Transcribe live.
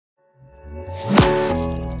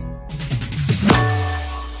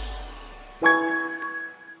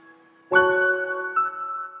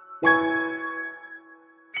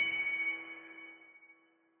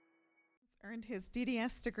earned his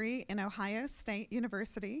DDS degree in Ohio State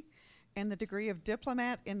University and the degree of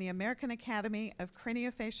Diplomat in the American Academy of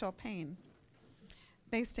Craniofacial Pain.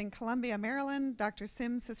 Based in Columbia, Maryland, Dr.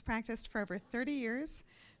 Sims has practiced for over 30 years,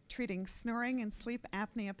 treating snoring and sleep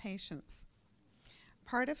apnea patients.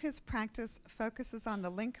 Part of his practice focuses on the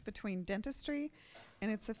link between dentistry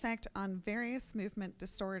and its effect on various movement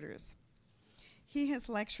disorders. He has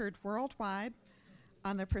lectured worldwide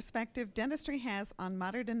on the perspective dentistry has on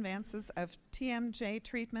modern advances of TMJ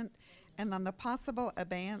treatment and on the possible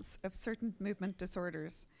abeyance of certain movement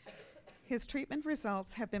disorders. His treatment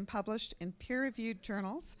results have been published in peer-reviewed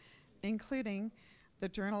journals, including the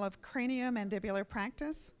Journal of Craniomandibular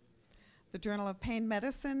Practice, the Journal of Pain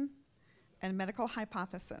Medicine, and Medical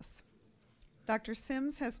Hypothesis. Dr.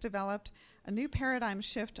 Sims has developed a new paradigm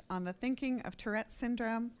shift on the thinking of Tourette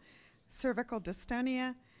syndrome, cervical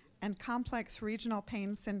dystonia, and complex regional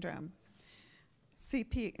pain syndrome,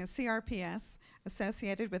 CRPS,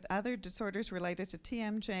 associated with other disorders related to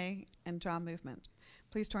TMJ and jaw movement.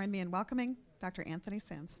 Please join me in welcoming Dr. Anthony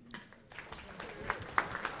Sims.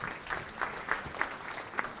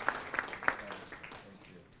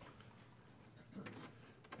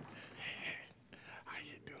 How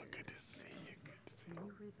you doing? Good to see you. Good to see you. Can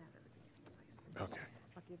you read that at the beginning, please? Okay.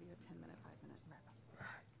 I'll give you a 10-minute, 5-minute wrap-up. All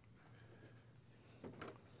right.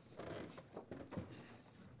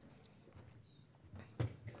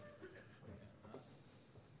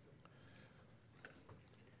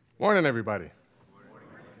 Morning, everybody.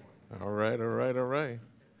 All right. All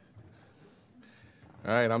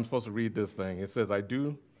right, I'm supposed to read this thing. It says, I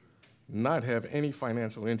do not have any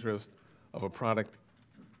financial interest of a product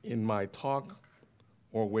in my talk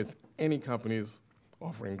or with any companies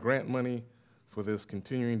offering grant money for this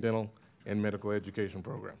continuing dental and medical education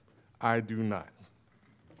program. I do not.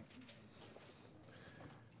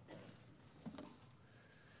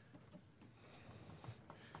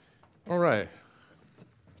 All right.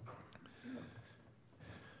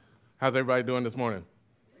 How's everybody doing this morning?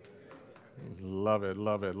 Love it,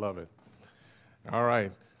 love it, love it. All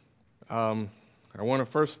right. I want to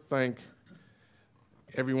first thank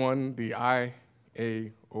everyone, the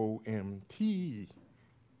IAOMT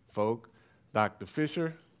folk, Dr.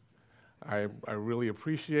 Fisher. I really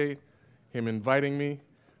appreciate him inviting me,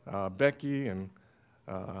 Becky, and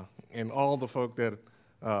all the folk that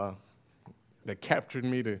captured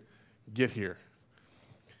me to get here.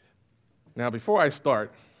 Now, before I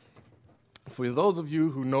start, for those of you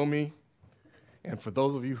who know me, and for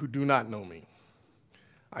those of you who do not know me,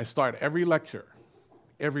 I start every lecture,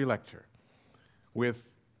 with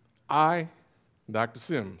I, Dr.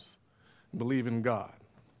 Sims, believe in God.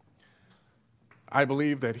 I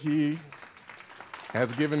believe that He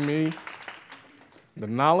has given me the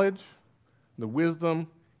knowledge, the wisdom,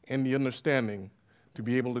 and the understanding to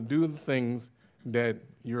be able to do the things that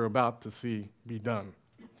you're about to see be done.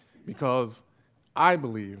 Because I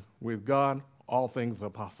believe with God, all things are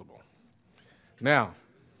possible. Now,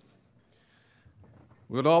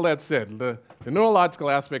 with all that said, the neurological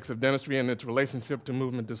aspects of dentistry and its relationship to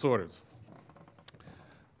movement disorders.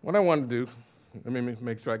 What I want to do, let me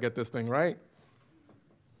make sure I get this thing right.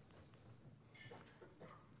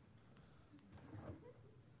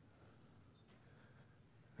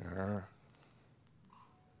 All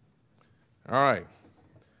right.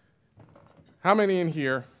 How many in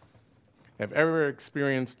here have ever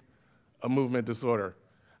experienced a movement disorder?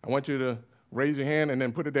 I want you to raise your hand and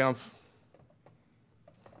then put it down,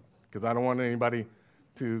 because I don't want anybody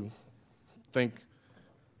to think,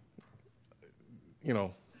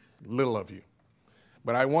 little of you.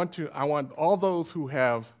 But I want all those who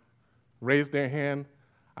have raised their hand,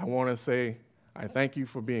 I want to say, I thank you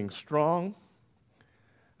for being strong.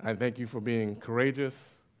 I thank you for being courageous.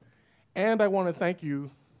 And I want to thank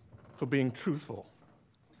you for being truthful.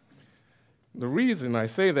 The reason I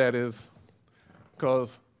say that is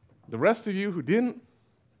because the rest of you who didn't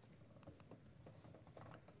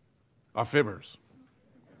are fibbers.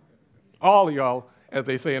 All of y'all, as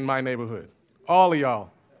they say in my neighborhood, all of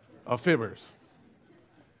y'all are fibbers.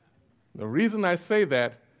 The reason I say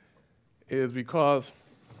that is because,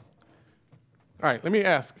 all right, let me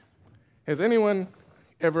ask, has anyone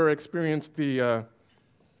ever experienced the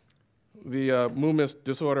movement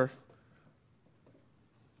disorder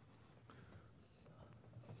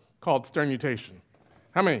called sternutation?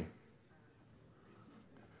 How many?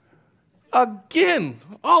 Again,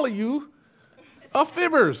 all of you are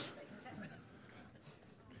fibbers.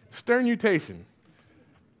 Sternutation.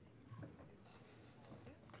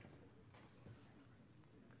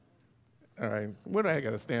 All right, what do I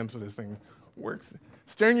got to stand for this thing? Works.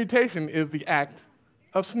 Sternutation is the act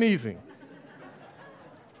of sneezing.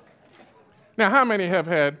 Now, how many have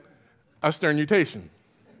had a sternutation?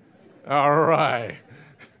 All right.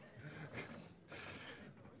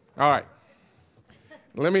 All right.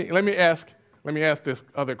 Let me ask this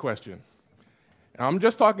other question. I'm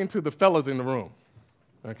just talking to the fellas in the room,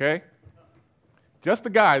 okay? Just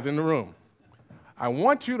the guys in the room. I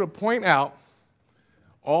want you to point out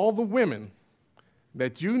all the women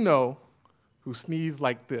that you know who sneeze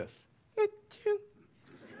like this. Achoo.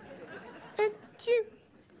 Achoo.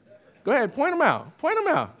 Go ahead, point them out. Point them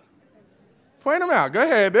out. Point them out. Go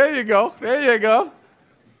ahead. There you go. There you go.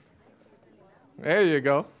 There you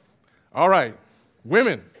go. All right.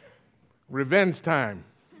 Women, revenge time.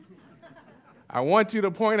 I want you to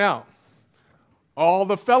point out all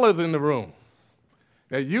the fellas in the room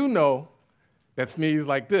that you know that sneeze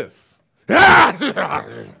like this. Point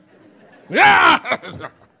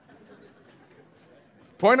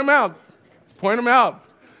them out. Point them out.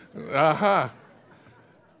 Uh-huh.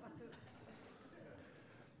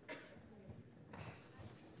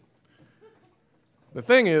 The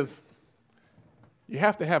thing is, you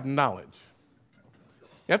have to have knowledge.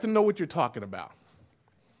 You have to know what you're talking about.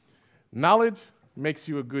 Knowledge makes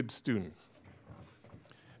you a good student.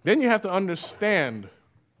 Then you have to understand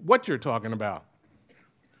what you're talking about.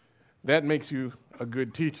 That makes you a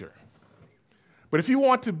good teacher. But if you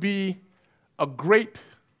want to be a great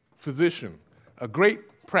physician, a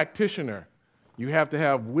great practitioner, you have to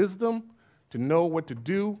have wisdom to know what to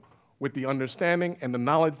do with the understanding and the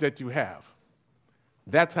knowledge that you have.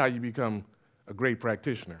 That's how you become a great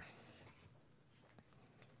practitioner.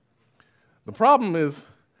 The problem is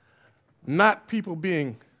not people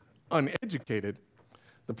being uneducated.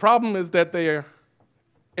 The problem is that they are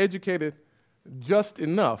educated just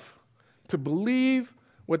enough to believe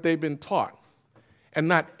what they've been taught and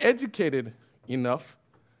not educated enough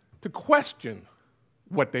to question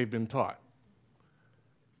what they've been taught.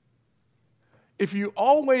 If you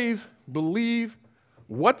always believe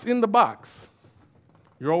what's in the box,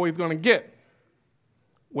 you're always going to get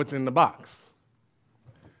what's in the box.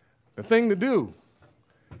 The thing to do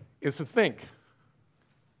is to think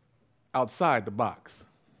outside the box.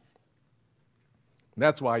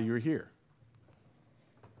 That's why you're here.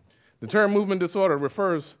 The term movement disorder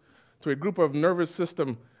refers to a group of nervous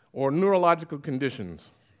system or neurological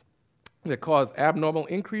conditions that cause abnormal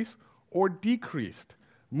increase or decreased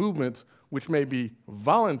movements which may be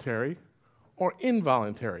voluntary or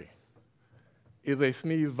involuntary. Is a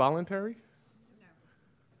sneeze voluntary? No.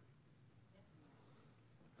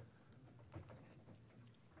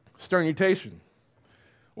 Sternutation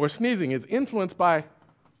or sneezing is influenced by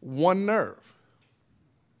one nerve.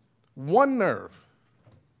 One nerve.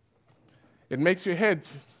 It makes your head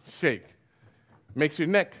shake, makes your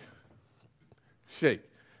neck shake,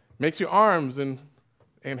 makes your arms and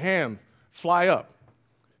hands fly up,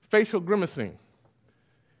 facial grimacing,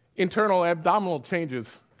 internal abdominal changes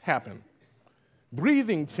happen,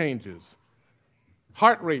 breathing changes,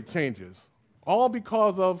 heart rate changes, all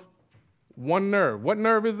because of one nerve. What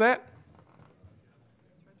nerve is that?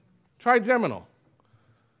 Trigeminal.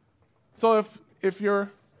 So if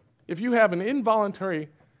you have an involuntary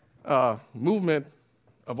movement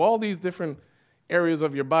of all these different areas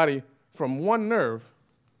of your body from one nerve,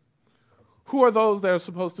 who are those that are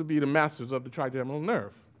supposed to be the masters of the trigeminal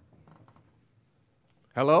nerve?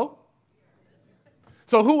 Hello?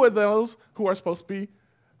 So who are those who are supposed to be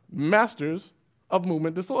masters of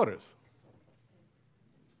movement disorders?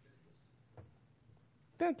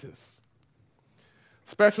 Dentists.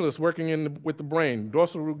 Specialists working with the brain,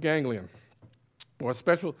 dorsal root ganglion, or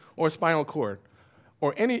spinal cord,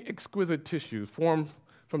 or any exquisite tissues formed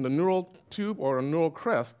from the neural tube or a neural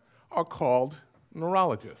crest are called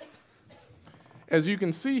neurologists. As you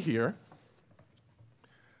can see here,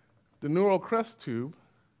 the neural crest tube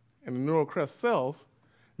and the neural crest cells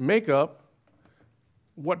make up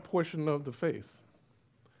what portion of the face?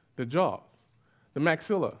 The jaws, the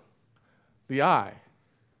maxilla, the eye.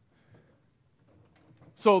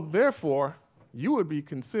 So therefore, you would be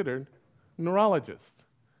considered neurologists.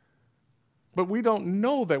 But we don't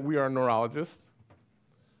know that we are neurologists,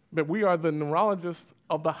 but we are the neurologists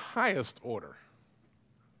of the highest order.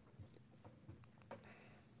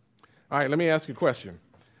 All right, let me ask you a question.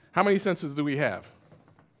 How many senses do we have?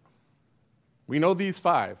 We know these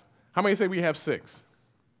 5. How many say we have 6?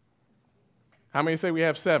 How many say we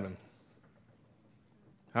have 7?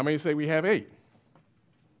 How many say we have 8?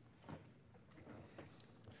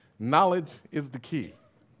 Knowledge is the key.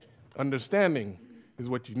 Understanding is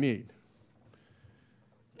what you need.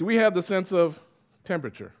 Do we have the sense of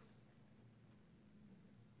temperature?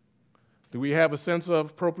 Do we have a sense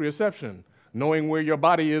of proprioception, knowing where your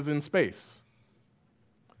body is in space?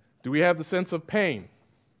 Do we have the sense of pain?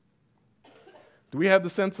 Do we have the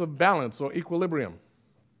sense of balance or equilibrium?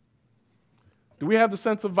 Do we have the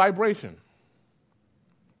sense of vibration?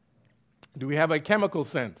 Do we have a chemical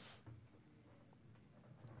sense?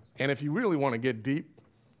 And if you really want to get deep,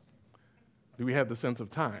 do we have the sense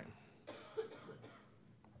of time?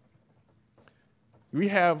 You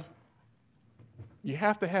have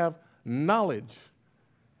to have knowledge,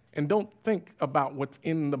 and don't think about what's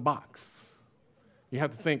in the box. You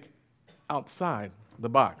have to think outside the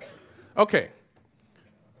box. Okay,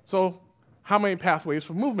 so how many pathways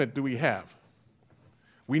for movement do we have?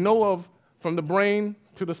 We know of from the brain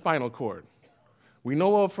to the spinal cord. We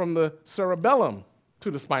know of from the cerebellum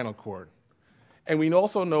to the spinal cord. And we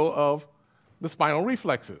also know of the spinal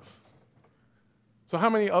reflexes. So how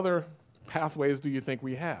many other pathways do you think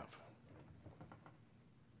we have?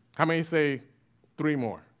 How many say 3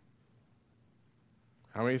 more?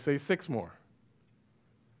 How many say 6 more?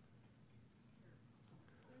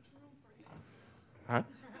 Huh?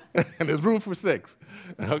 And there's room for 6.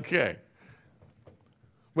 Okay.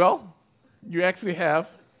 Well, you actually have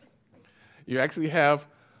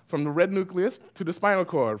from the red nucleus to the spinal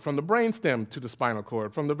cord, from the brainstem to the spinal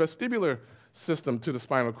cord, from the vestibular system to the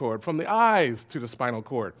spinal cord, from the eyes to the spinal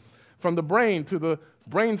cord, from the brain to the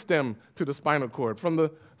brainstem to the spinal cord, from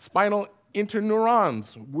the spinal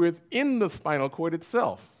interneurons within the spinal cord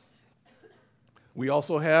itself. We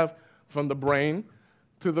also have from the brain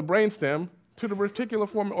to the brainstem to the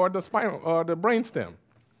reticuliform or the spinal or the brainstem,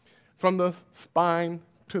 from the spine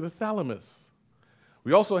to the thalamus.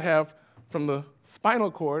 We also have from the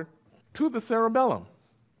spinal cord to the cerebellum.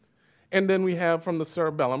 And then we have from the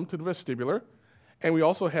cerebellum to the vestibular, and we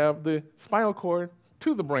also have the spinal cord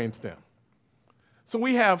to the brainstem. So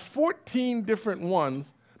we have 14 different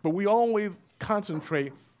ones, but we always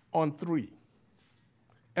concentrate on 3.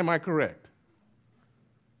 Am I correct?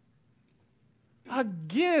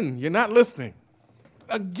 Again, you're not listening.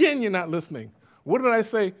 Again, you're not listening. What did I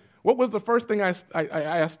say? What was the first thing I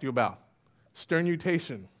asked you about?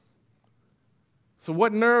 Sternutation. So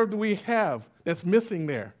what nerve do we have that's missing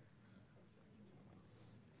there?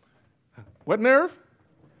 What nerve?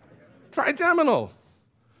 Trigeminal.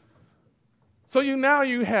 So now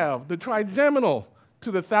you have the trigeminal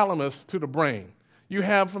to the thalamus to the brain. You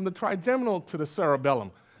have from the trigeminal to the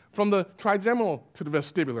cerebellum, from the trigeminal to the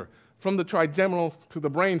vestibular, from the trigeminal to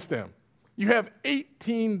the brainstem. You have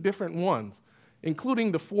 18 different ones,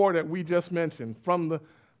 including the 4 that we just mentioned from the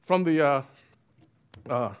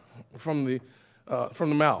mouth,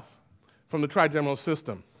 from the trigeminal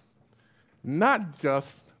system. Not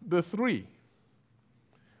just the 3.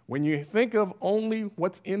 When you think of only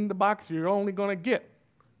what's in the box, you're only going to get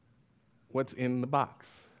what's in the box.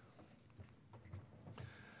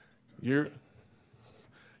 Your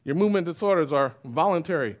movement disorders are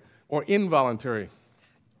voluntary or involuntary,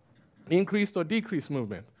 increased or decreased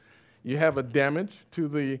movement. You have a damage to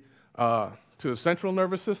the central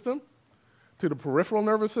nervous system, to the peripheral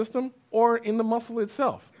nervous system, or in the muscle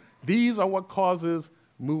itself. These are what causes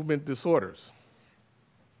movement disorders.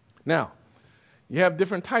 Now, you have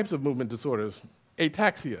different types of movement disorders.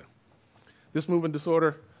 Ataxia. This movement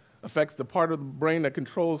disorder affects the part of the brain that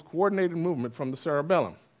controls coordinated movement from the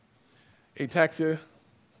cerebellum. Ataxia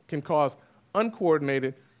can cause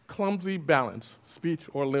uncoordinated, clumsy balance, speech,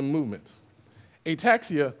 or limb movements.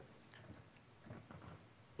 Ataxia,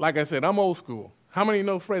 like I said, I'm old school. How many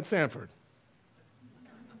know Fred Sanford?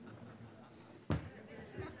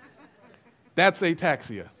 That's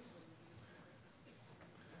ataxia.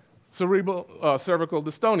 Cervical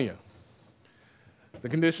dystonia. The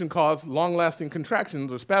condition causes long-lasting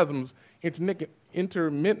contractions or spasms,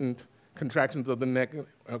 intermittent contractions of the neck,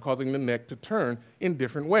 causing the neck to turn in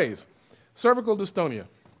different ways. Cervical dystonia.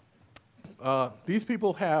 These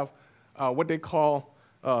people have what they call,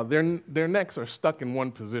 their necks are stuck in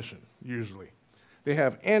one position, usually. They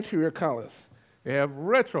have anterior collis. They have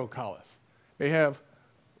retrocollis. They have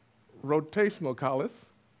rotational collis,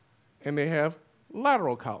 and they have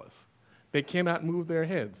lateral collis. They cannot move their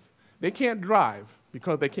heads. They can't drive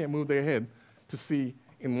because they can't move their head to see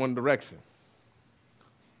in one direction.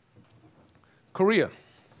 Chorea,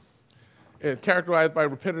 characterized by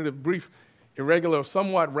repetitive, brief, irregular,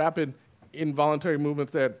 somewhat rapid, involuntary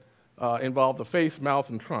movements that involve the face, mouth,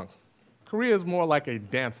 and trunk. Chorea is more like a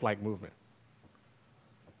dance-like movement.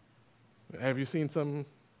 Have you seen some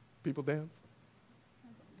people dance?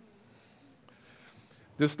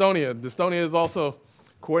 Dystonia. Dystonia is also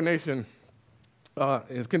condition,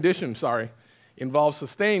 involves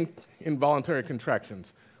sustained involuntary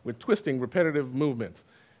contractions with twisting, repetitive movements.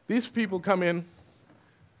 These people come in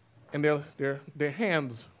and their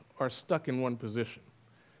hands are stuck in one position.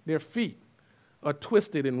 Their feet are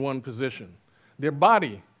twisted in one position. Their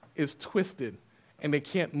body is twisted, and they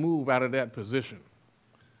can't move out of that position.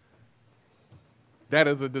 That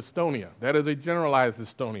is a dystonia. That is a generalized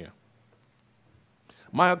dystonia.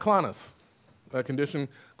 Myoclonus, a condition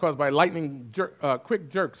caused by lightning quick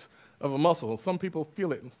jerks of a muscle. Some people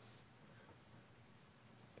feel it.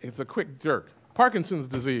 It's a quick jerk. Parkinson's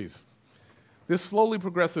disease. This slowly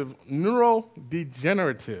progressive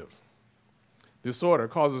neurodegenerative disorder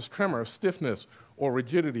causes tremor, stiffness, or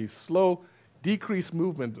rigidity, slow, decreased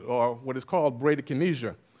movement, or what is called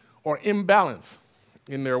bradykinesia, or imbalance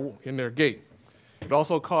in their gait. It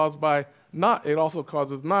also causes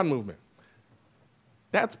non-movement.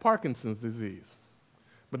 That's Parkinson's disease.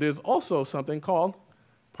 But there's also something called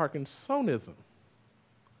Parkinsonism.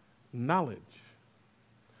 Knowledge.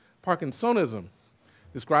 Parkinsonism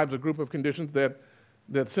describes a group of conditions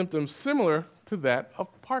that symptoms similar to that of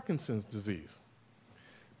Parkinson's disease.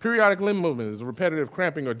 Periodic limb movement is repetitive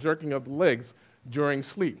cramping or jerking of the legs during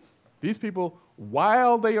sleep. These people,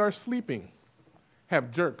 while they are sleeping,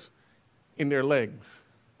 have jerks in their legs,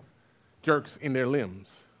 jerks in their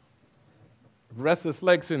limbs. Restless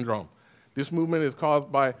leg syndrome. This movement is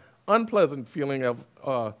caused by unpleasant feeling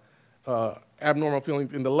of abnormal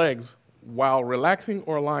feelings in the legs while relaxing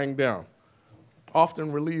or lying down,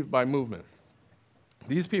 often relieved by movement.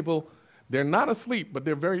 These people, they're not asleep, but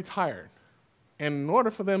they're very tired. And in order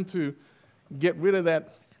for them to get rid of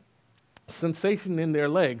that sensation in their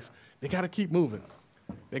legs, they got to keep moving.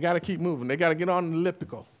 They got to keep moving. They got to get on an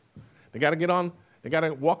elliptical. They got to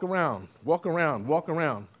walk around,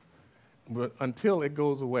 but until it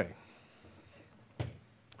goes away.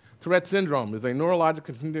 Tourette syndrome is a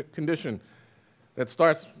neurological condition that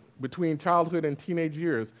starts between childhood and teenage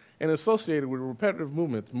years and associated with repetitive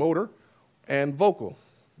movements, motor and vocal,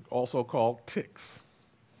 also called tics.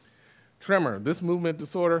 Tremor. This movement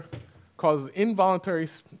disorder causes involuntary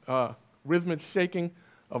rhythmic shaking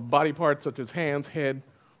of body parts such as hands, head,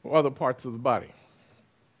 or other parts of the body.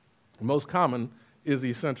 The most common is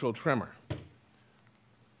essential tremor.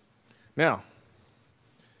 Now,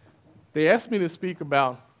 they asked me to speak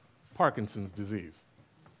about Parkinson's disease.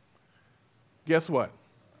 Guess what?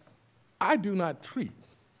 I do not treat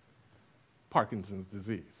Parkinson's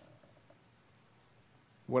disease.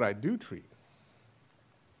 What I do treat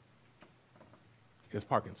is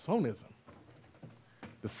Parkinsonism.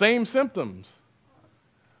 The same symptoms,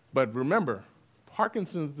 but remember,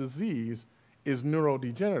 Parkinson's disease is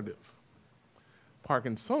neurodegenerative.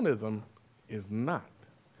 Parkinsonism is not.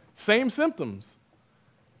 Same symptoms,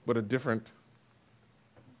 but a different.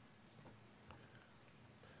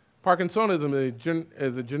 Parkinsonism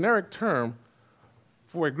is a generic term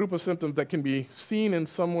for a group of symptoms that can be seen in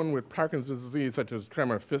someone with Parkinson's disease, such as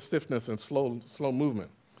tremor, stiffness, and slow movement.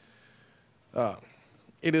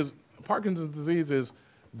 Parkinson's disease is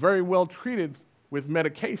very well treated with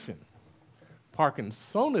medication.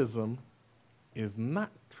 Parkinsonism is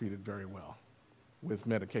not treated very well with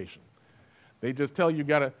medication. They just tell you you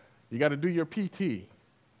gotta do your PT.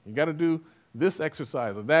 You gotta do this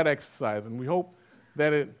exercise or that exercise, and we hope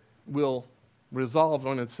that it will resolve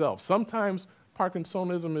on itself. Sometimes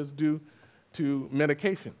Parkinsonism is due to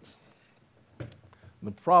medications.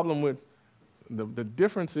 The problem with the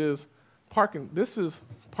difference is this is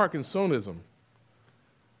Parkinsonism.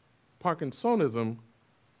 Parkinsonism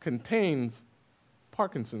contains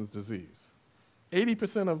Parkinson's disease.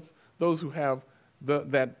 80% of those who have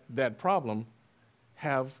that problem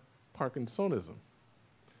have Parkinsonism.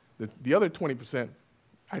 The other 20%,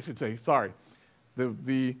 I should say, sorry,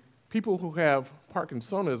 the people who have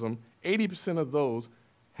Parkinsonism, 80% of those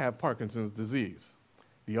have Parkinson's disease.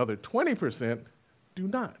 The other 20% do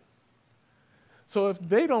not. So if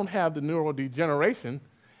they don't have the neurodegeneration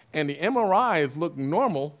and the MRIs look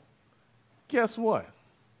normal, guess what?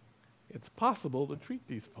 It's possible to treat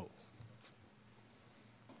these folks.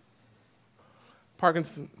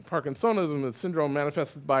 Parkinsonism is a syndrome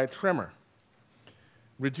manifested by tremor,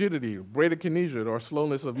 rigidity, bradykinesia, or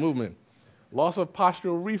slowness of movement, loss of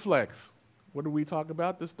postural reflex. What do we talk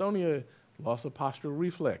about? Dystonia, loss of postural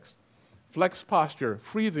reflex, flex posture,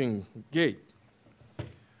 freezing gait.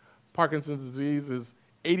 Parkinson's disease is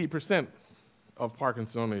 80% of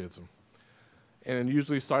Parkinsonism, and it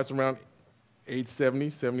usually starts around age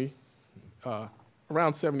 70,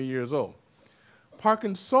 around 70 years old.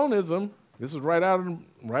 Parkinsonism, this is right out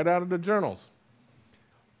of the journals,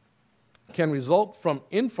 can result from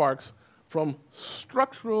infarcts from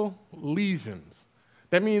structural lesions.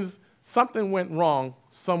 That means something went wrong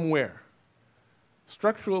somewhere.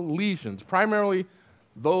 Structural lesions, primarily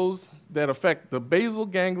those that affect the basal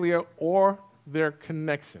ganglia or their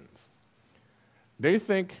connections. They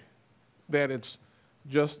think that it's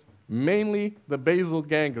just mainly the basal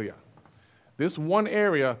ganglia, this one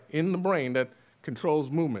area in the brain that controls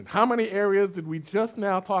movement. How many areas did we just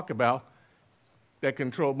now talk about that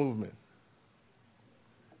control movement?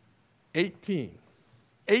 18.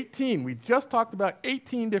 18. We just talked about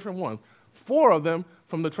 18 different ones, 4 of them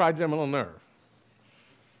from the trigeminal nerve.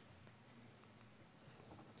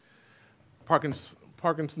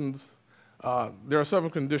 Parkinson's, there are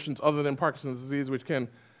several conditions other than Parkinson's disease which can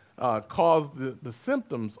cause the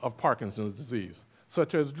symptoms of Parkinson's disease,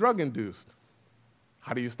 such as drug-induced.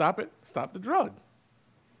 How do you stop it? Stop the drug.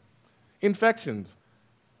 Infections.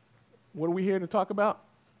 What are we here to talk about?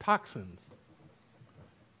 Toxins.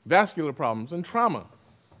 Vascular problems and trauma.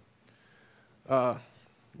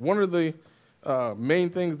 One of the main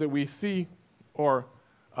things that we see or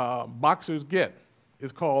boxers get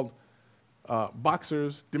is called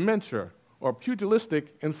boxer's dementia or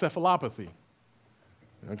pugilistic encephalopathy,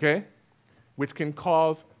 okay, which can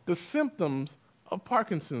cause the symptoms of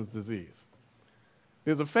Parkinson's disease.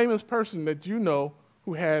 There's a famous person that you know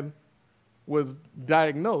who was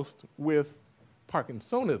diagnosed with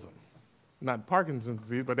Parkinsonism. Not Parkinson's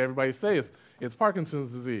disease, but everybody says it's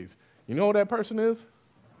Parkinson's disease. You know who that person is?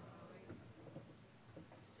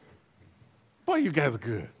 Boy, you guys are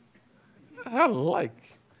good. I like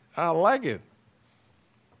it.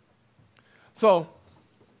 So,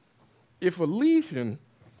 if a lesion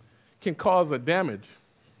can cause a damage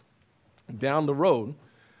down the road,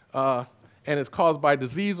 and it's caused by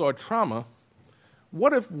disease or trauma,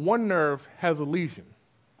 what if one nerve has a lesion?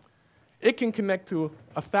 It can connect to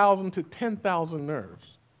 1,000 to 10,000 nerves,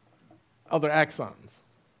 other axons.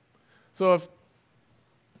 So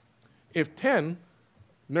if 10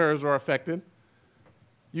 nerves are affected,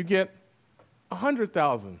 you get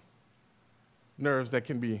 100,000 nerves that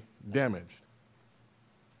can be damaged.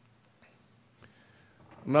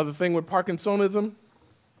 Another thing with Parkinsonism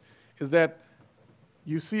is that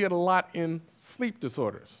you see it a lot in sleep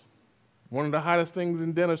disorders. One of the hottest things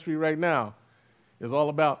in dentistry right now is all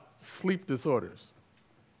about sleep disorders,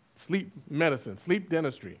 sleep medicine, sleep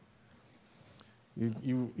dentistry. They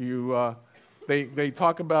don't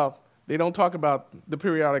talk about the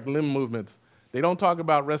periodic limb movements. They don't talk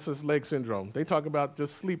about restless leg syndrome. They talk about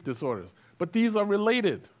just sleep disorders. But these are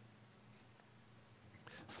related.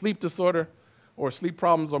 Sleep disorder or sleep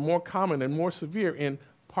problems are more common and more severe in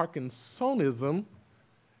Parkinsonism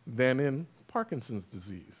than in Parkinson's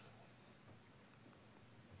disease.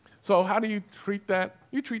 So how do you treat that?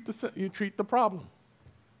 You treat the problem.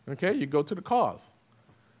 Okay, you go to the cause.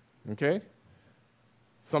 Okay?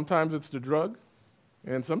 Sometimes it's the drug,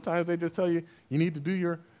 and sometimes they just tell you you need to do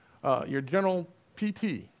your general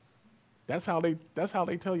PT. That's how they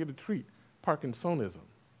tell you to treat Parkinsonism.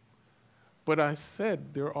 But I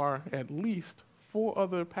said there are at least 4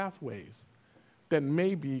 other pathways that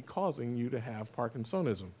may be causing you to have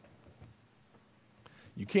Parkinsonism.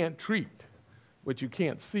 You can't treat what you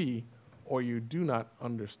can't see or you do not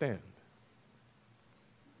understand.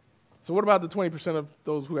 So what about the 20% of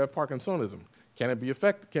those who have Parkinsonism? Can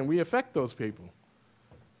we affect those people?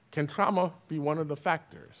 Can trauma be one of the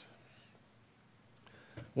factors?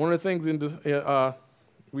 One of the things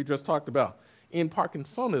we just talked about, in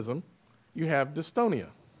Parkinsonism, you have dystonia.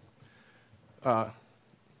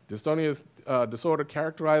 Dystonia is a disorder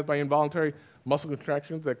characterized by involuntary muscle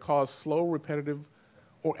contractions that cause slow, repetitive,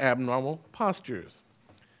 or abnormal postures.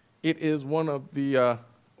 It is one of the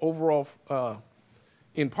overall,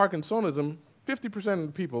 in Parkinsonism, 50% of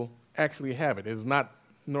the people actually have it. It is not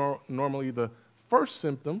normally the first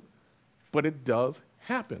symptom, but it does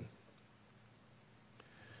happen.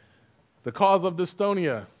 The cause of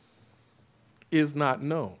dystonia is not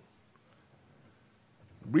known.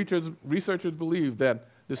 Researchers believe that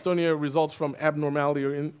dystonia results from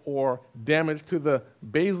abnormality or damage to the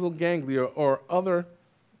basal ganglia or other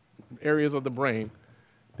areas of the brain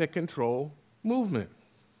that control movement.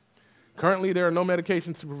 Currently, there are no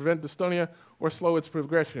medications to prevent dystonia or slow its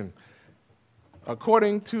progression.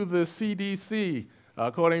 According to the CDC,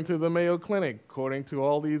 according to the Mayo Clinic, according to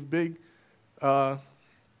all these big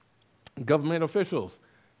government officials,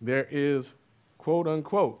 there is, quote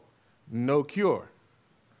unquote, no cure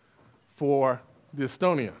for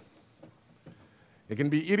dystonia. It can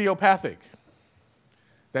be idiopathic.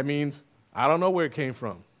 That means I don't know where it came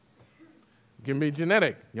from. It can be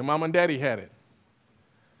genetic. Your mom and daddy had it.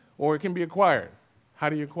 Or it can be acquired. How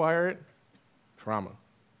do you acquire it? Trauma.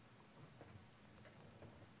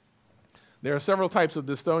 There are several types of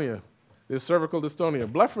dystonia. There's cervical dystonia.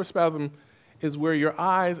 Blepharospasm is where your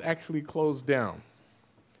eyes actually close down.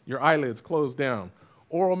 Your eyelids close down.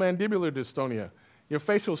 Oral mandibular dystonia. your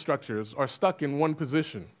facial structures are stuck in one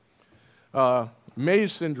position.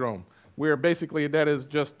 Maze syndrome, where basically that is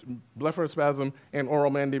just blepharospasm and oral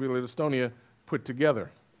mandibular dystonia put together.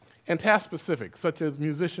 And task-specific, such as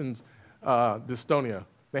musicians' dystonia.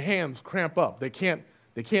 The hands cramp up. They can't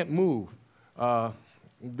move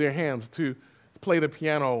their hands to play the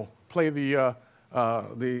piano, play the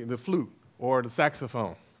flute, or the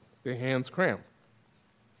saxophone. Their hands cramp.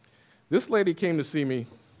 This lady came to see me.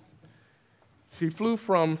 She flew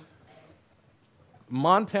from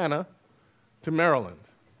Montana to Maryland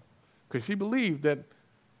because she believed that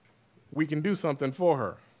we can do something for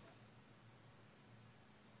her.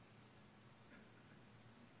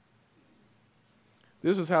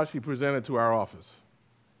 This is how she presented to our office.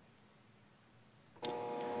 I'm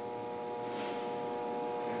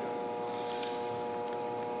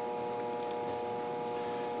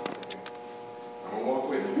gonna walk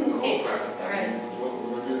with you the whole time. All right.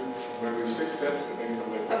 We're gonna do 6 steps and then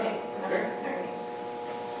come back. Okay. All right.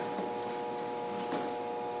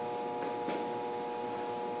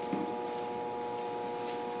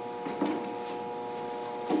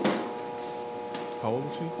 How old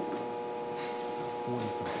is she?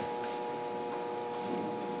 45.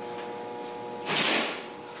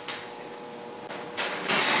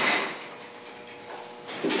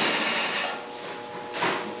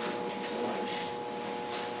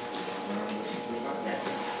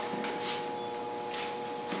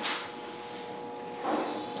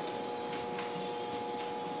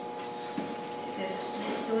 This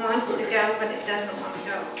still wants to go, but it doesn't want to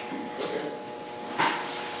go. Okay.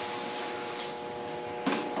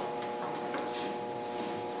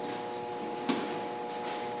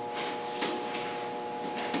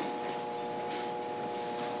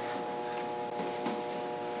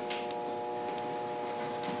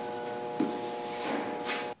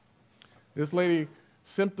 This lady's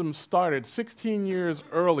symptoms started 16 years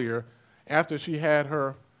earlier after she had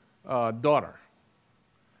her daughter.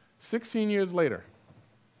 16 years later.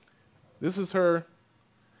 This is her.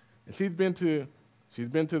 She's been to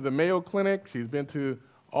the Mayo Clinic. She's been to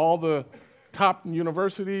all the top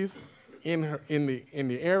universities in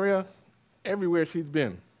the area. Everywhere she's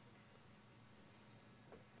been.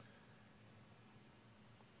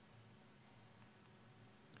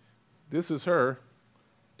 This is her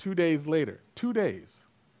 2 days later. 2 days.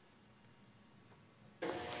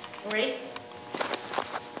 Ready?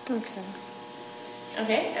 Okay.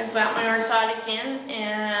 Okay, I've got my orthotic in,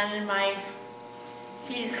 and my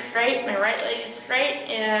feet are straight, my right leg is straight,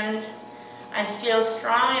 and I feel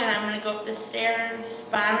strong, and I'm going to go up the stairs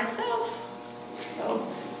by myself. So.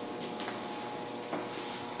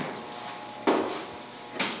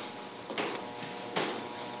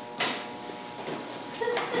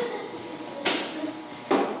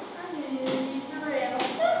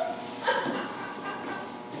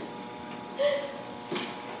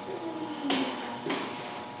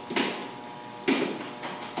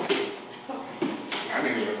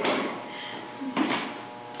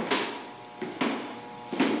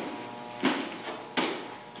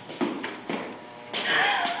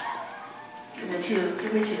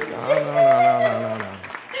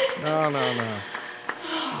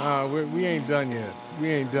 No, we ain't done yet. We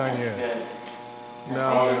ain't done yet.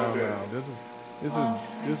 No.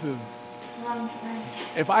 This is.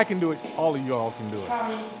 If I can do it, all of y'all can do it.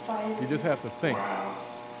 Probably 5 years. You just have to think. Wow,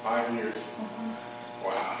 5 years.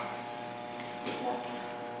 Wow.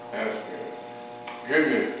 That's good. Good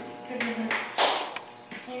news. Good news.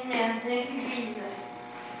 Amen. Thank you, Jesus.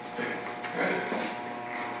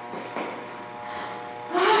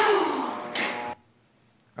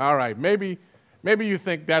 All right, maybe you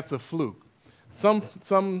think that's a fluke. Some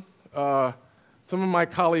of my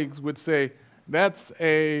colleagues would say that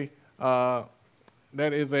is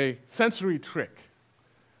a sensory trick.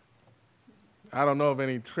 I don't know of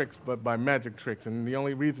any tricks but by magic tricks, and the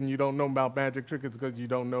only reason you don't know about magic tricks is because you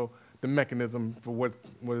don't know the mechanism for what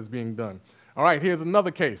is being done. All right, here's another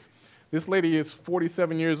case. This lady is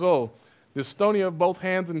 47 years old. Dystonia of both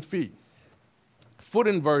hands and feet. Foot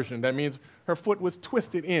inversion, that means her foot was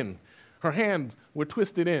twisted in. Her hands were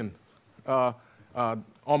twisted in on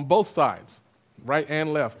both sides, right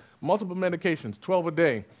and left. Multiple medications, 12 a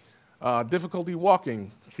day. Difficulty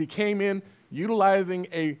walking. She came in utilizing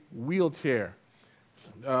a wheelchair.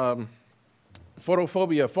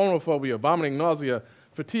 Phonophobia, vomiting, nausea,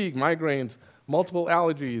 fatigue, migraines, multiple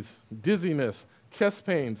allergies, dizziness, chest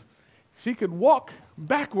pains. She could walk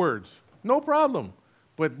backwards, no problem,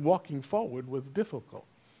 but walking forward was difficult.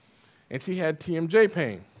 And she had TMJ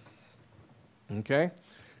pain. Okay,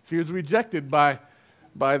 she was rejected by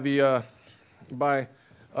the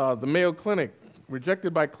Mayo Clinic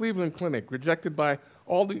rejected by Cleveland Clinic, rejected by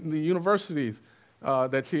all the universities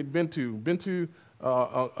that she had been to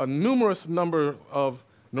a numerous number of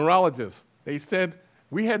neurologists. They said,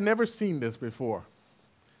 we had never seen this before.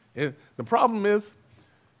 And the problem is,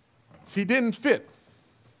 she didn't fit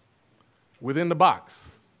within the box.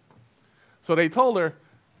 So they told her,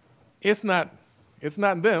 it's not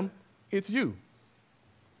them, it's you.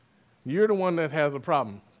 You're the one that has a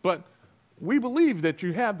problem. But we believe that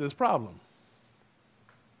you have this problem.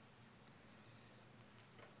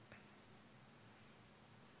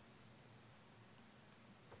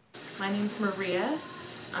 My name's Maria.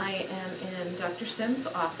 I am in Dr. Sims'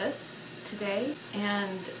 office today,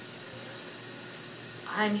 and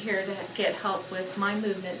I'm here to get help with my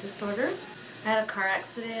movement disorder. I had a car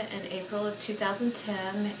accident in April of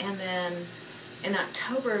 2010, and then in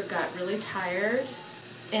October got really tired,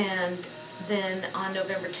 and then on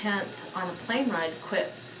November 10th on a plane ride quit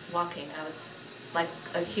walking. I was like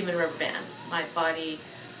a human rubber band. My body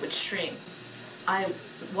would shrink. I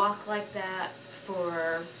walked like that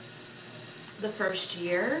for the first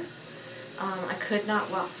year. I could not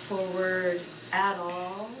walk forward at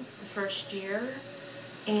all the first year,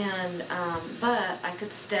 and but I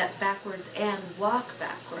could step backwards and walk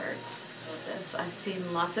backwards. I've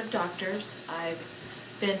seen lots of doctors. I've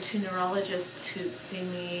been to neurologists who've seen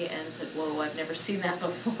me and said, whoa, I've never seen that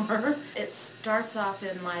before. It starts off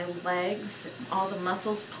in my legs. All the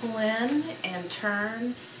muscles pull in and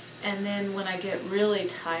turn, and then when I get really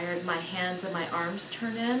tired, my hands and my arms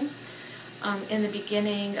turn in. In the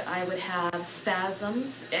beginning, I would have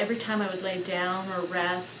spasms. Every time I would lay down or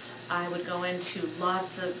rest, I would go into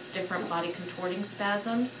lots of different body contorting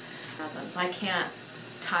spasms. I can't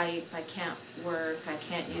type, I can't work, I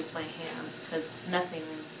can't use my hands because nothing,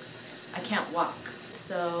 I can't walk.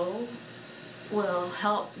 Stowe will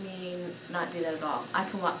help me not do that at all. I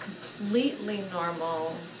can walk completely normal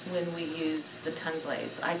when we use the tongue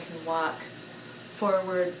blades. I can walk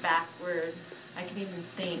forward, backward. I can even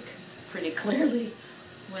think pretty clearly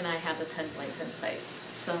when I have the tongue blades in place.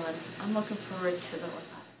 So I'm looking forward to the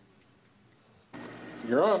orthodontics.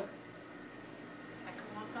 You're on. I can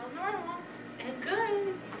walk all normal and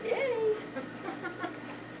good. Yay!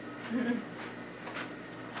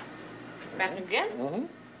 Back again? Mm-hmm.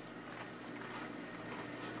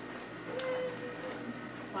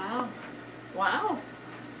 Wow. Wow.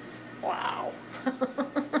 Wow.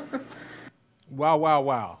 Wow, wow,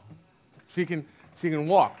 wow. She can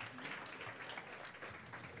walk.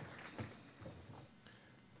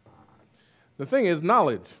 The thing is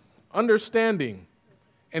knowledge, understanding,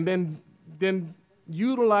 and then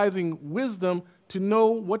utilizing wisdom to know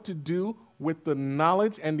what to do with the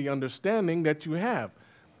knowledge and the understanding that you have.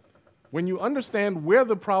 When you understand where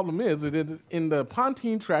the problem is, it is in the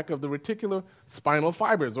pontine tract of the reticular spinal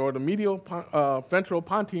fibers, or the medial ventral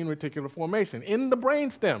pontine reticular formation, in the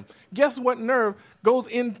brainstem. Guess what nerve goes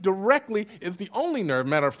in directly, is the only nerve,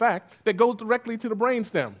 matter of fact, that goes directly to the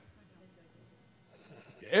brainstem?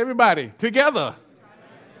 Everybody, together.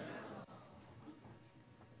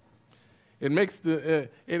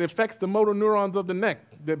 It affects the motor neurons of the neck,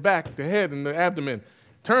 the back, the head, and the abdomen.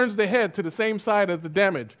 Turns the head to the same side as the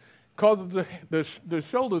damage. Causes the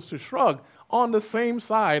shoulders to shrug on the same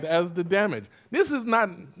side as the damage. This is not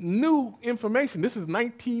new information. This is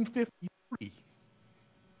 1953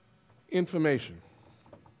 information.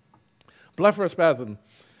 Blepharospasm.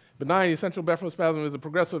 Benign essential blepharospasm is a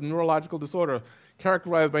progressive neurological disorder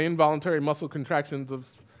characterized by involuntary muscle contractions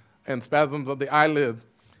and spasms of the eyelid.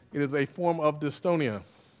 It is a form of dystonia.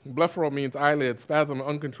 Blepharo means eyelid, spasm,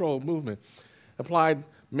 uncontrolled movement. Applied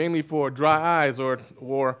mainly for dry eyes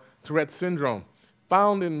or Tourette syndrome.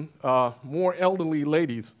 Found in more elderly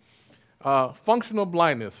ladies. Functional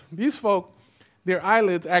blindness. These folk, their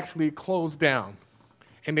eyelids actually close down.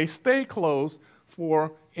 And they stay closed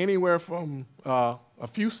for anywhere from a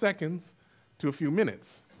few seconds to a few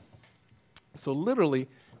minutes. So literally,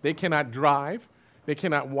 they cannot drive, they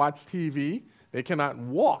cannot watch TV, they cannot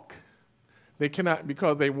walk. They cannot,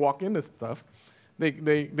 because they walk into stuff,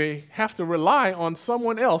 they have to rely on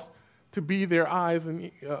someone else to be their eyes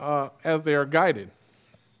and, as they are guided.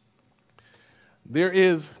 There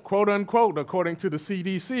is, quote unquote, according to the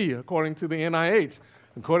CDC, according to the NIH,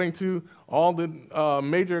 according to all the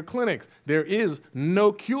major clinics, there is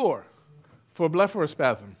no cure for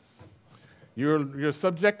blepharospasm. You're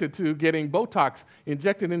subjected to getting Botox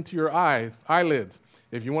injected into your eyelids.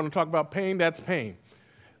 If you want to talk about pain, that's pain.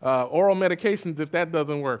 Oral medications, if that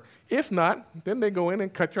doesn't work. If not, then they go in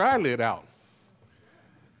and cut your eyelid out.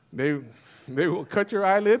 They will cut your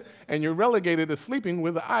eyelid, and you're relegated to sleeping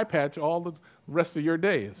with an eye patch all the rest of your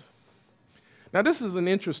days. Now, this is an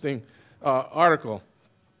interesting article.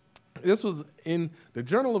 This was in the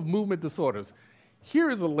Journal of Movement Disorders. Here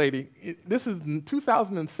is a lady, this is in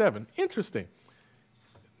 2007, interesting.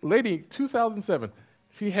 Lady, 2007,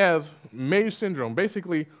 she has Maze syndrome,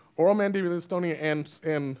 basically oral mandibular dystonia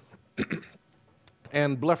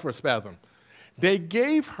and blepharospasm. They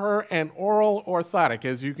gave her an oral orthotic,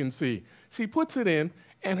 as you can see. She puts it in,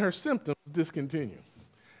 and her symptoms discontinue.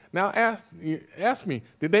 Now, ask me,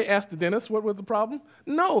 did they ask the dentist what was the problem?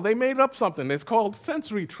 No, they made up something. It's called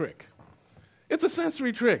sensory trick. It's a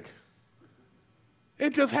sensory trick.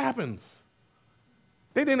 It just happens.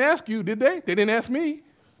 They didn't ask you, did they? They didn't ask me.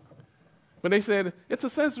 But they said, it's a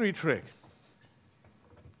sensory trick.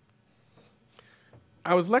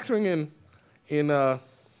 I was lecturing in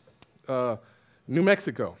New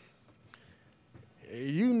Mexico.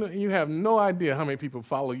 You have no idea how many people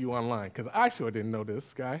follow you online, because I sure didn't know this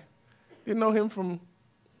guy. Didn't know him from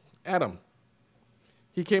Adam.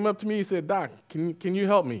 He came up to me, he said, Doc, can you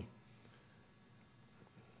help me?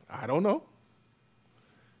 I don't know.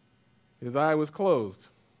 His eye was closed.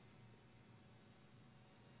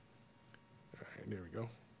 All right, there we go.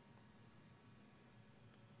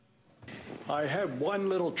 I have one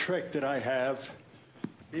little trick that I have.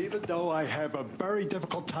 Even though I have a very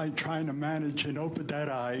difficult time trying to manage and open that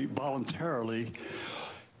eye voluntarily,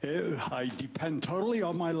 I depend totally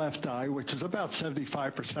on my left eye, which is about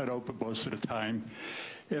 75% open most of the time.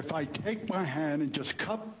 If I take my hand and just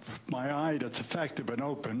cup my eye that's effective and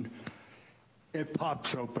open, it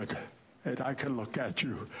pops open, and I can look at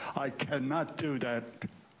you. I cannot do that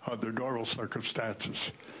under normal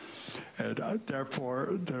circumstances. And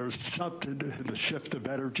therefore, there's something in the shift of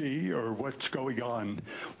energy or what's going on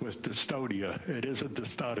with dystonia. It is a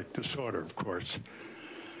dystotic disorder, of course.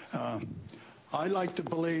 I like to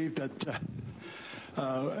believe that,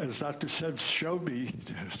 as Dr. Sims showed me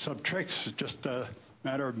some tricks just a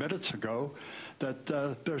matter of minutes ago, that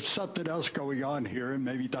there's something else going on here, and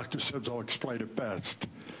maybe Dr. Sims will explain it best.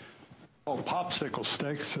 Oh, popsicle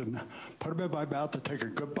sticks and put them in my mouth and take a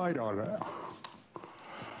good bite on it.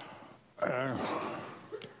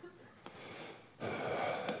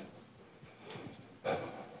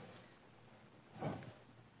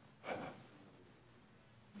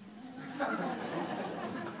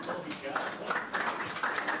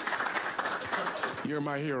 You're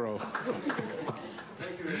my hero.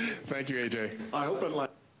 Thank you, AJ. I hope it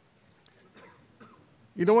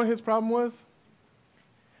You know what his problem was?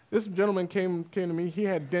 This gentleman came to me, he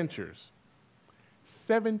had dentures.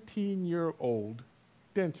 17-year-old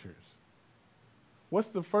dentures. What's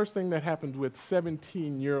the first thing that happens with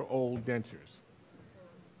 17-year-old dentures?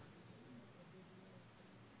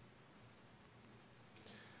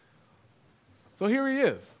 So here he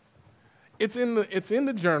is. It's in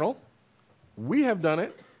the journal. We have done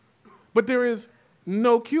it, but there is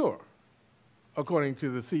no cure, according to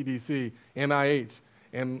the CDC, NIH,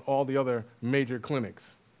 and all the other major clinics.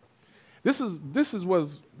 This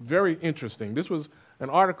was very interesting. This was an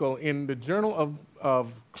article in the Journal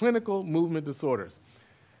of Clinical Movement Disorders.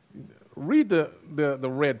 Read the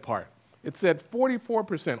red part. It said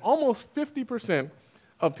 44%, almost 50%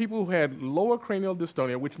 of people who had lower cranial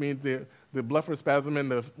dystonia, which means the blepharospasm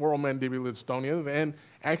and the oral mandibular dystonia, and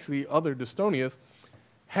actually other dystonias,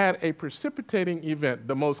 had a precipitating event,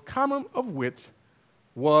 the most common of which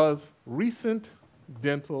was recent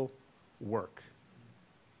dental work.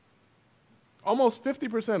 Almost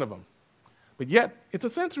 50% of them. But yet, it's a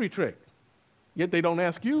sensory trick. Yet they don't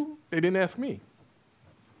ask you, they didn't ask me.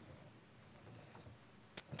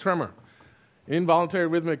 Tremor, involuntary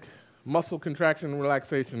rhythmic muscle contraction and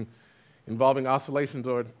relaxation involving oscillations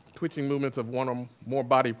or twitching movements of one or more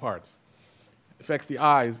body parts. Affects the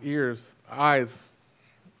eyes, ears,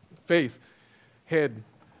 face, head,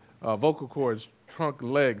 vocal cords, trunk,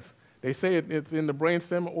 legs. They say it's in the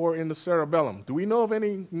brainstem or in the cerebellum. Do we know of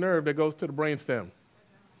any nerve that goes to the brainstem?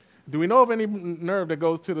 Do we know of any nerve that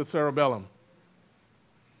goes to the cerebellum?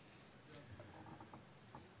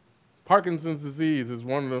 Parkinson's disease is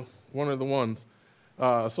one of the ones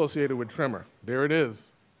associated with tremor. There it is.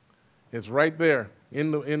 It's right there in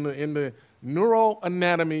the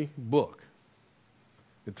neuroanatomy book,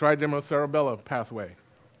 the trigeminal cerebellar pathway.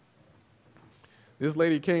 This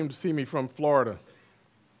lady came to see me from Florida.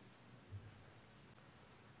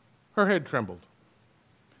 Her head trembled.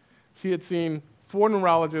 She had seen 4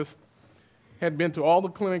 neurologists, had been to all the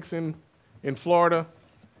clinics in Florida,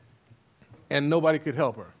 and nobody could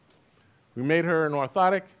help her. We made her an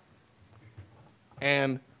orthotic,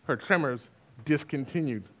 and her tremors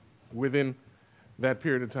discontinued within that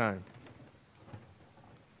period of time.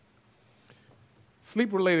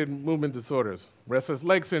 Sleep-related movement disorders, restless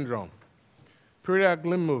leg syndrome, periodic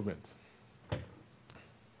limb movements,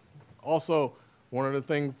 also one of the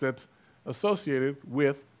things that's associated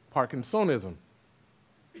with Parkinsonism.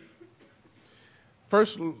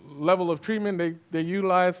 First level of treatment they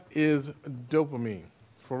utilize is dopamine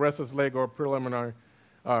for restless leg or preliminary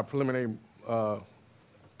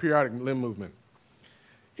periodic limb movement.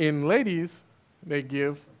 In ladies, they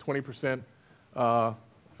give 20%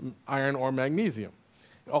 iron or magnesium.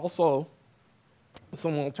 Also,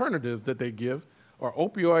 some alternatives that they give are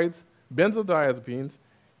opioids, benzodiazepines,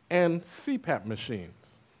 and CPAP machines.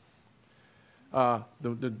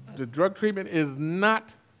 The drug treatment is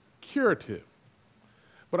not curative,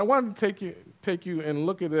 but I wanted to take you and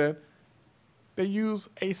look at it. They use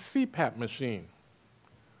a CPAP machine.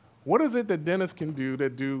 What is it that dentists can do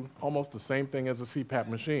that do almost the same thing as a CPAP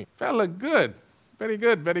machine? That look good, very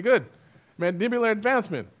good, very good. Mandibular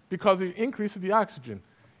advancement, because it increases the oxygen.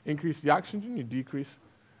 Increase the oxygen, you decrease,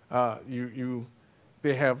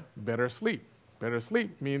 they have better sleep. Better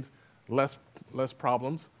sleep means less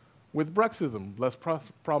problems with bruxism, less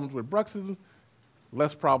problems with bruxism,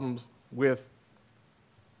 less problems with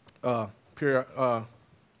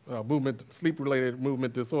sleep-related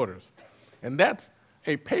movement disorders. And that's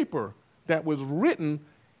a paper that was written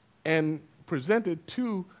and presented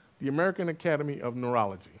to the American Academy of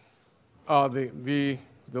Neurology. The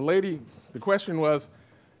question was,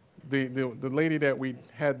 the lady that we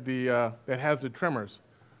had that has the tremors,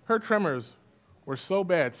 her tremors were so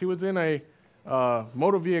bad. She was in a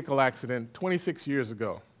motor vehicle accident 26 years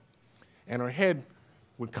ago, and her head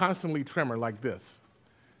would constantly tremor like this.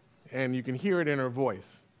 And you can hear it in her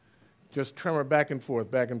voice, just tremor back and forth,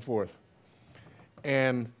 back and forth.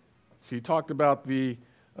 And she talked about the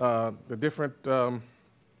different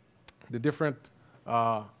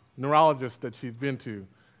neurologists that she's been to.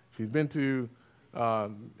 She's been to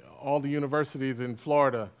all the universities in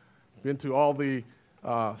Florida, been to all the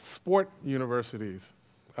sport universities,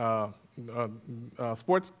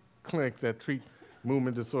 sports clinics that treat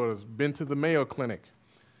movement disorders, been to the Mayo Clinic.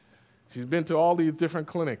 She's been to all these different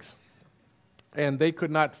clinics, and they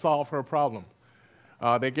could not solve her problem.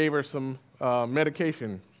 They gave her some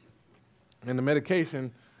medication, and the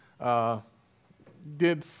medication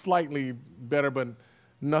did slightly better, but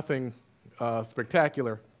nothing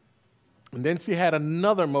spectacular. And then she had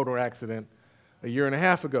another motor accident a year and a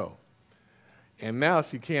half ago, and now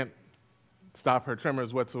she can't stop her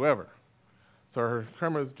tremors whatsoever. So her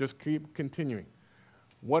tremors just keep continuing.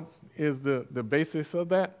 What is the basis of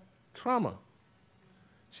that? Trauma.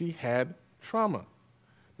 She had trauma.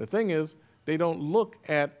 The thing is, they don't look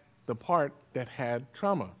at the part that had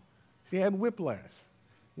trauma. She had whiplash.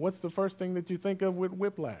 What's the first thing that you think of with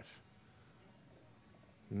whiplash?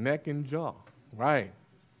 Neck and jaw. Right.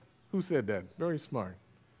 Who said that? Very smart.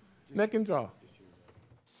 Neck and jaw.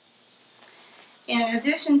 In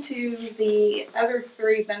addition to the other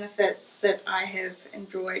 3 benefits that I have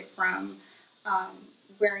enjoyed from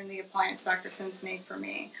wearing the appliance Dr. Sims made for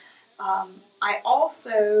me, I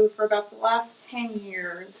also, for about the last 10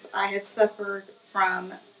 years, I had suffered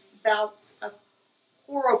from bouts of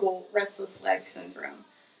horrible restless leg syndrome.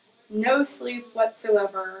 No sleep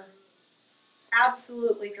whatsoever,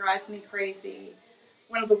 absolutely drives me crazy.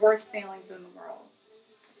 One of the worst feelings in the world.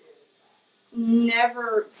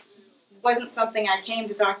 Never, wasn't something I came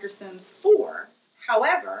to Dr. Sims for.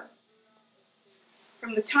 However,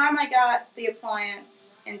 from the time I got the appliance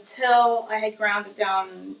until I had ground it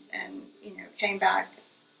down and came back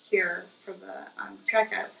here for the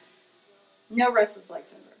checkup, no restless leg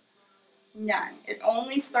syndrome. None. It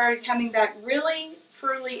only started coming back really,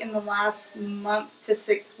 truly in the last month to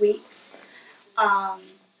 6 weeks.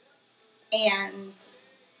 And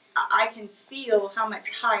I can feel how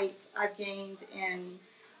much height I've gained in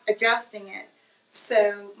adjusting it.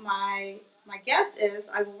 So my guess is,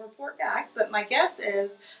 I will report back, but my guess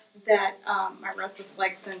is that my restless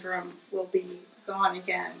leg syndrome will be gone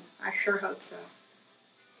again. I sure hope so.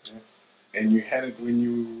 Yeah. And you had it when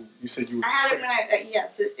you said you were I had it when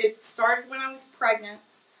yes, it started when I was pregnant.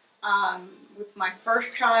 With my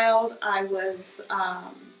first child, I was,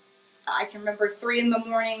 I can remember 3 in the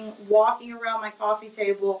morning walking around my coffee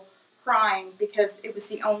table crying because it was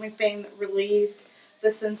the only thing that relieved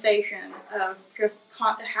the sensation of just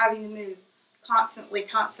having to move constantly.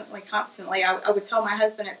 I would tell my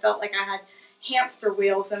husband it felt like I had hamster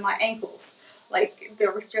wheels in my ankles. Like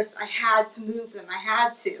there was just, I had to move them, I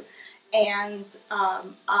had to. And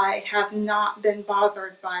I have not been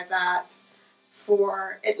bothered by that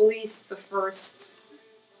for at least the first,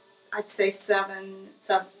 I'd say 7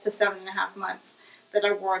 to 7.5 months that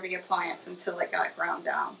I wore the appliance until it got ground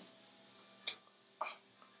down.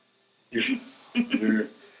 You're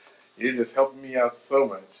just helping me out so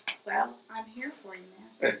much. Well, I'm here for you, man.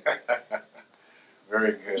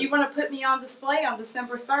 Very If you good. want to put me on display on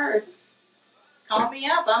December 3rd, call me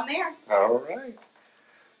up. I'm there. All right.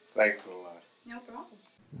 Thanks a lot. No problem.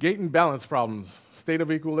 Gait and balance problems, state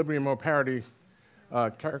of equilibrium or parity,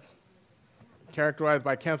 characterized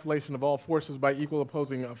by cancellation of all forces by equal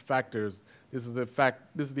opposing factors. This is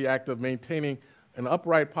the act of maintaining an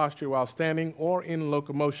upright posture while standing or in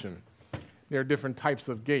locomotion. There are different types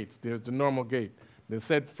of gaits. There's the normal gait, the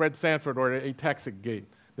Fred Sanford or the ataxic gait,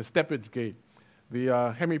 the steppage gait, the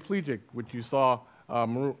hemiplegic, which you saw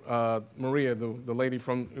Maria, the lady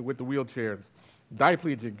with the wheelchair,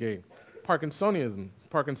 diplegic gait, Parkinsonism,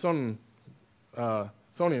 Parkinsonian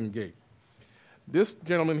gait. This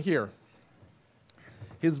gentleman here,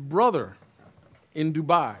 his brother in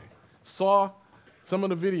Dubai saw some of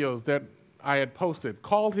the videos that I had posted,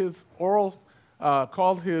 called his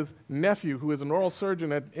nephew, who is an oral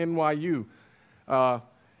surgeon at NYU,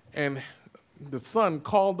 and the son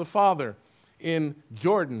called the father in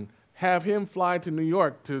Jordan, have him fly to New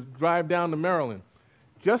York to drive down to Maryland,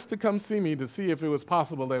 just to come see me to see if it was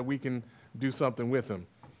possible that we can do something with him.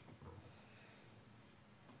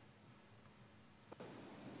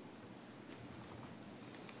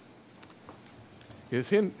 His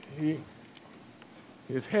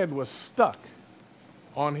head was stuck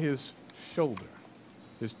on his shoulder.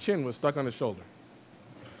 His chin was stuck on his shoulder.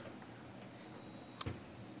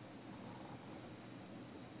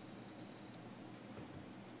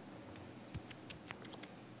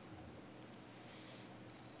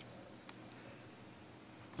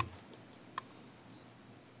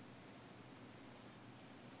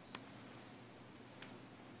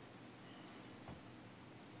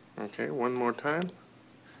 Okay, one more time.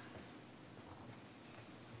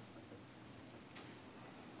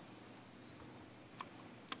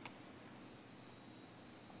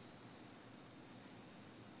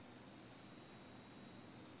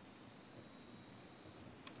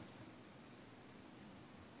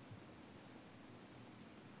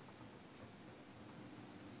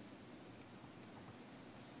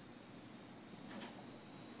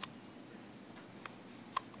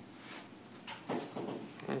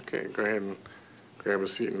 Okay, go ahead and grab a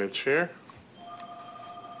seat in the chair.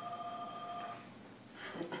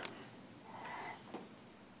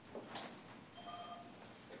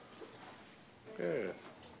 Good.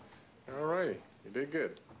 All right, you did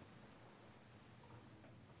good.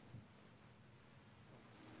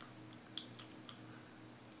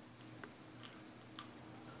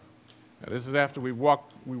 Now, this is after we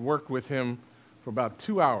worked with him for about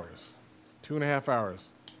 2 hours, 2.5 hours.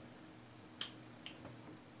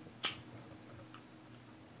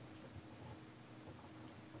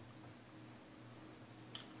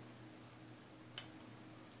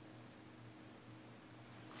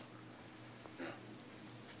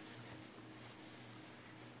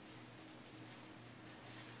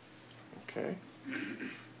 Okay.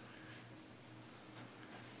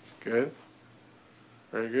 Good.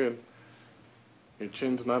 Very good. Your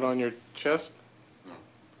chin's not on your chest? No.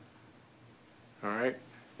 All right.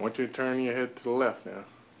 I want you to turn your head to the left now.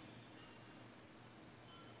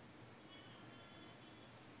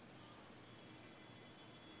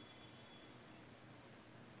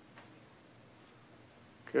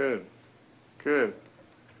 Good. Good.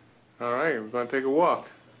 All right, we're going to take a walk.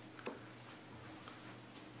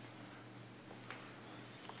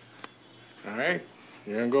 All right,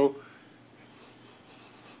 you're going to go.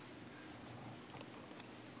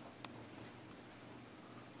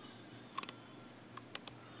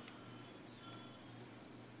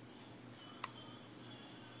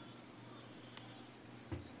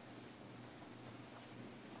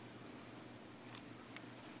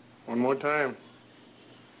 One more time.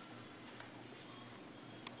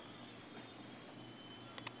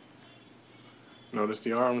 Notice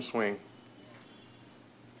the arm swing.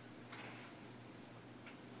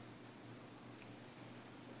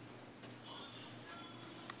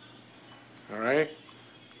 All right,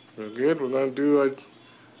 we're good. We're going to do a...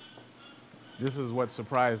 This is what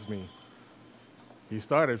surprised me. He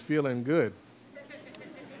started feeling good.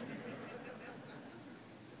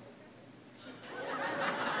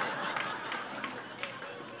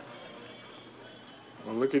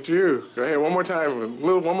 Well, look at you. Go ahead, one more time.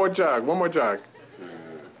 One more jog, one more jog.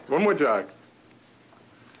 One more jog.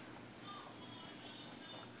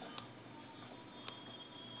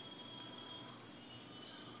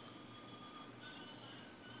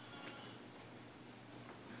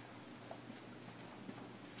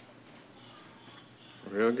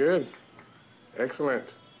 Real good.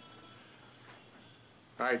 Excellent.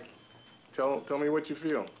 All right. Tell me what you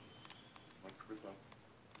feel.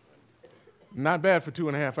 Not bad for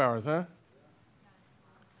 2.5 hours, huh?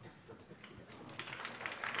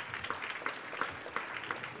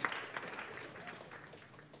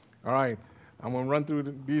 All right, I'm going to run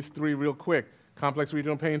through these three real quick. Complex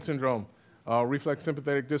regional pain syndrome, reflex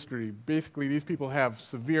sympathetic dystrophy. Basically, these people have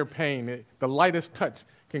severe pain. The lightest touch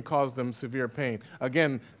can cause them severe pain.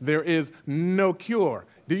 Again, there is no cure.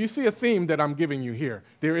 Do you see a theme that I'm giving you here?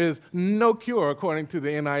 There is no cure according to the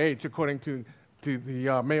NIH, according to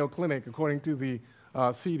the Mayo Clinic, according to the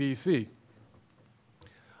CDC.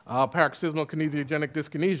 Paroxysmal kinesiogenic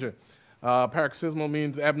dyskinesia. Paroxysmal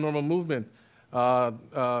means abnormal movement.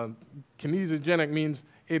 Kinesiogenic means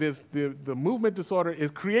it is the movement disorder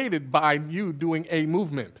is created by you doing a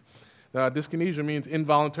movement. Dyskinesia means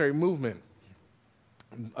involuntary movement.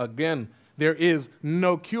 Again, there is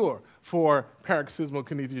no cure for paroxysmal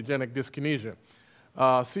kinesiogenic dyskinesia.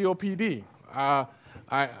 COPD. I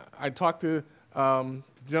talked to the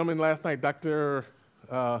gentleman last night, Dr.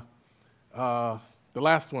 The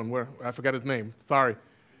last one, where I forgot his name. Sorry.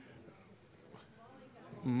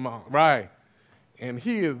 Right. And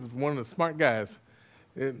he is one of the smart guys.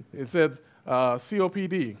 It says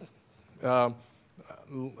COPD.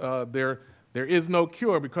 There is no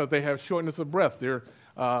cure because they have shortness of breath. They're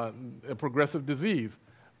a progressive disease.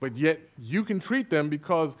 But yet you can treat them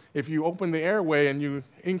because if you open the airway and you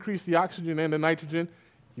increase the oxygen and the nitrogen,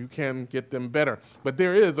 you can get them better. But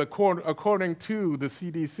there is, according to the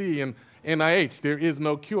CDC and NIH, there is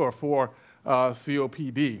no cure for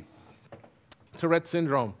COPD. Tourette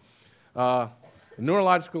syndrome. A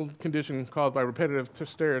neurological condition caused by repetitive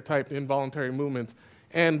stereotyped involuntary movements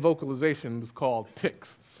and vocalization is called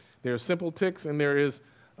tics. There are simple tics and there is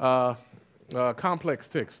complex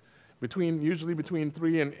tics. Usually between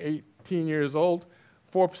 3 and 18 years old,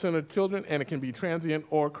 4% of children, and it can be transient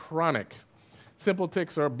or chronic. Simple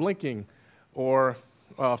tics are blinking or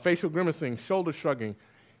facial grimacing, shoulder shrugging,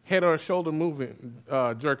 head or shoulder moving,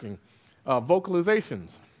 jerking.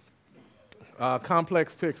 Vocalizations.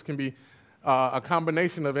 Complex tics can be a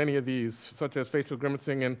combination of any of these, such as facial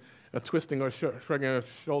grimacing and twisting or shrugging of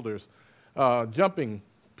shoulders. Jumping,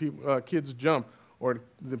 kids jump, or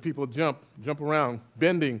the people jump around,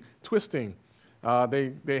 bending, twisting.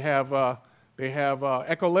 They have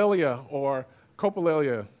echolalia or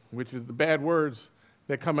coprolalia, which is the bad words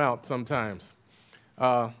that come out sometimes.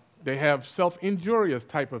 They have self-injurious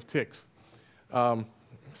type of tics,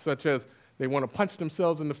 such as they want to punch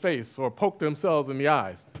themselves in the face or poke themselves in the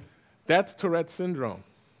eyes. That's Tourette syndrome.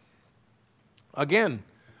 Again,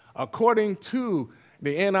 according to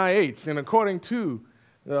the NIH and according to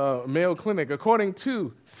Mayo Clinic, according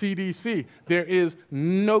to CDC, there is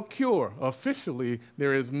no cure. Officially,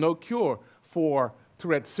 there is no cure for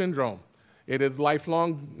Tourette syndrome. It is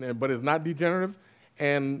lifelong, but it's not degenerative,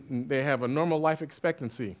 and they have a normal life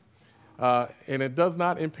expectancy. And it does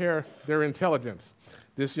not impair their intelligence.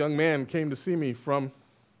 This young man came to see me from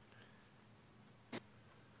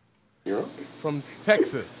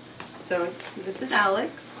Texas. So this is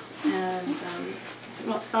Alex, and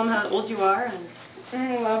well, tell them how old you are. And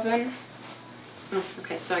 11. Oh,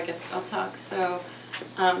 okay, so I guess I'll talk. So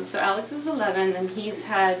Alex is 11, and he's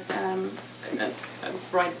had a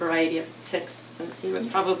wide variety of tics since he was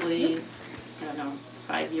probably, I don't know,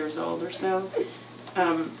 5 years old or so.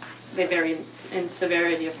 They vary in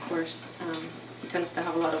severity, of course. He tends to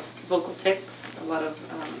have a lot of vocal tics, a lot of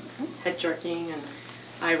head jerking and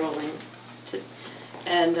eye rolling.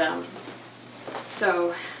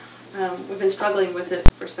 We've been struggling with it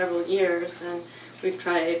for several years, and we've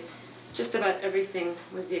tried just about everything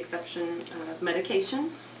with the exception of medication.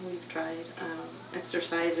 We've tried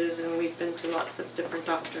exercises, and we've been to lots of different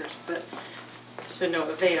doctors, but to no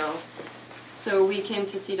avail. So we came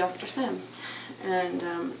to see Dr. Sims, and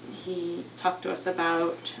he talked to us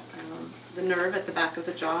about the nerve at the back of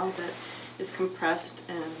the jaw that is compressed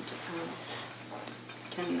and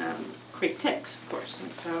can create tics, of course.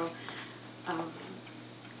 And so,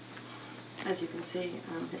 as you can see,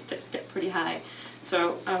 his tics get pretty high.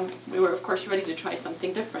 So we were, of course, ready to try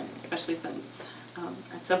something different, especially since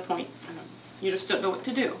at some point you just don't know what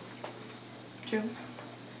to do. True?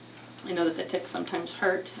 I know that the tics sometimes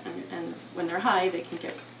hurt, and when they're high, they can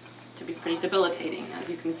get to be pretty debilitating. As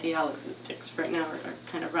you can see, Alex's tics right now are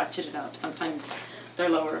kind of ratcheted up. Sometimes they're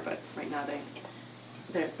lower, but right now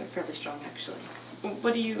they're fairly strong, actually.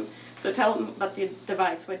 So tell them about the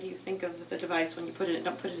device. What do you think of the device when you put it in?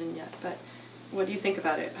 Don't put it in yet, but what do you think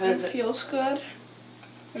about it? How does it feels good,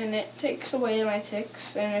 and it takes away my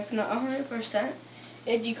tics, and if not 100%,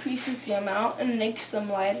 it decreases the amount and makes them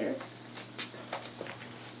lighter.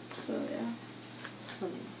 So, yeah.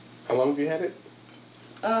 How long have you had it?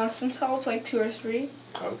 Since I was like 2 or 3.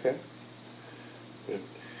 Okay.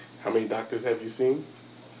 How many doctors have you seen?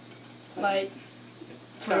 Like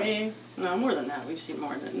So, 3. no, more than that. We've seen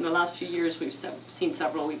more. In the last few years, we've seen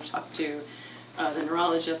several. We've talked to the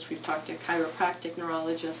neurologist, we've talked to chiropractic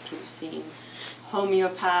neurologists, we've seen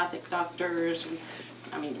homeopathic doctors,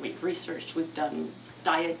 we've researched, we've done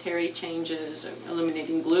dietary changes,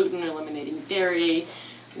 eliminating gluten, eliminating dairy,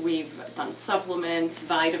 we've done supplements,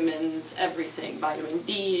 vitamins, everything, vitamin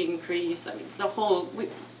D increase, we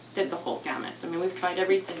did the whole gamut. We've tried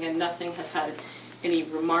everything and nothing has had any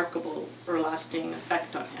remarkable or lasting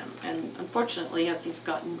effect on him. And unfortunately, as he's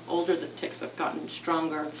gotten older, the tics have gotten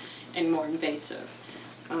stronger and more invasive.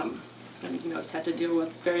 He's had to deal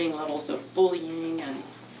with varying levels of bullying and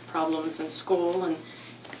problems in school, and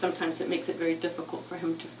sometimes it makes it very difficult for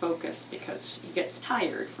him to focus because he gets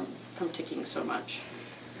tired from ticking so much.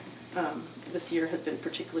 This year has been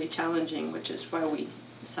particularly challenging, which is why we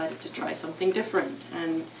decided to try something different.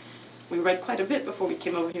 And we read quite a bit before we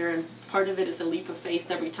came over here, and part of it is a leap of faith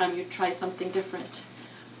every time you try something different.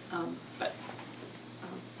 But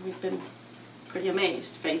we've been pretty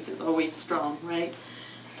amazed. Faith is always strong, right?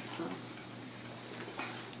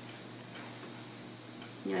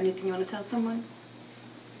 Anything you want to tell someone?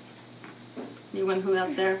 Anyone who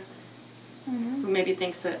out there who maybe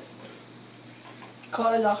thinks that...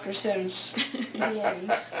 Call Dr. Sims.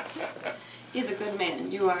 DMs. He's a good man.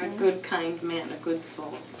 You are a good, kind man, a good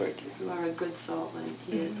soul. Thank you. You are a good soul, and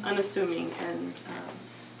he is unassuming and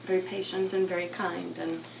very patient and very kind,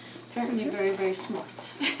 and apparently very, very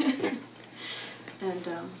smart. And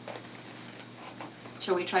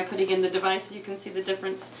shall we try putting in the device so you can see the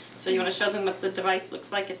difference? So you want to show them what the device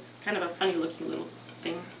looks like? It's kind of a funny looking little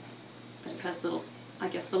thing. But it has little, I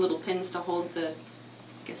guess, the little pins to hold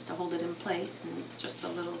to hold it in place, and it's just a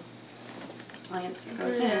little appliance that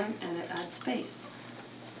goes in and it adds space.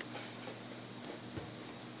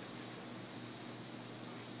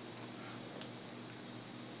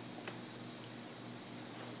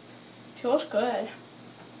 Feels good.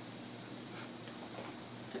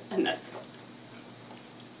 And that's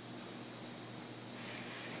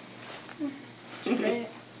great.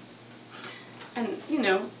 And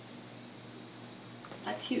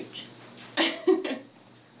that's huge.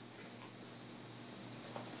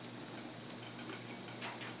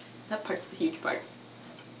 That part's the huge part.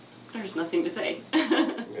 There's nothing to say.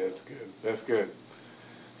 That's good. That's good.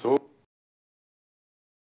 So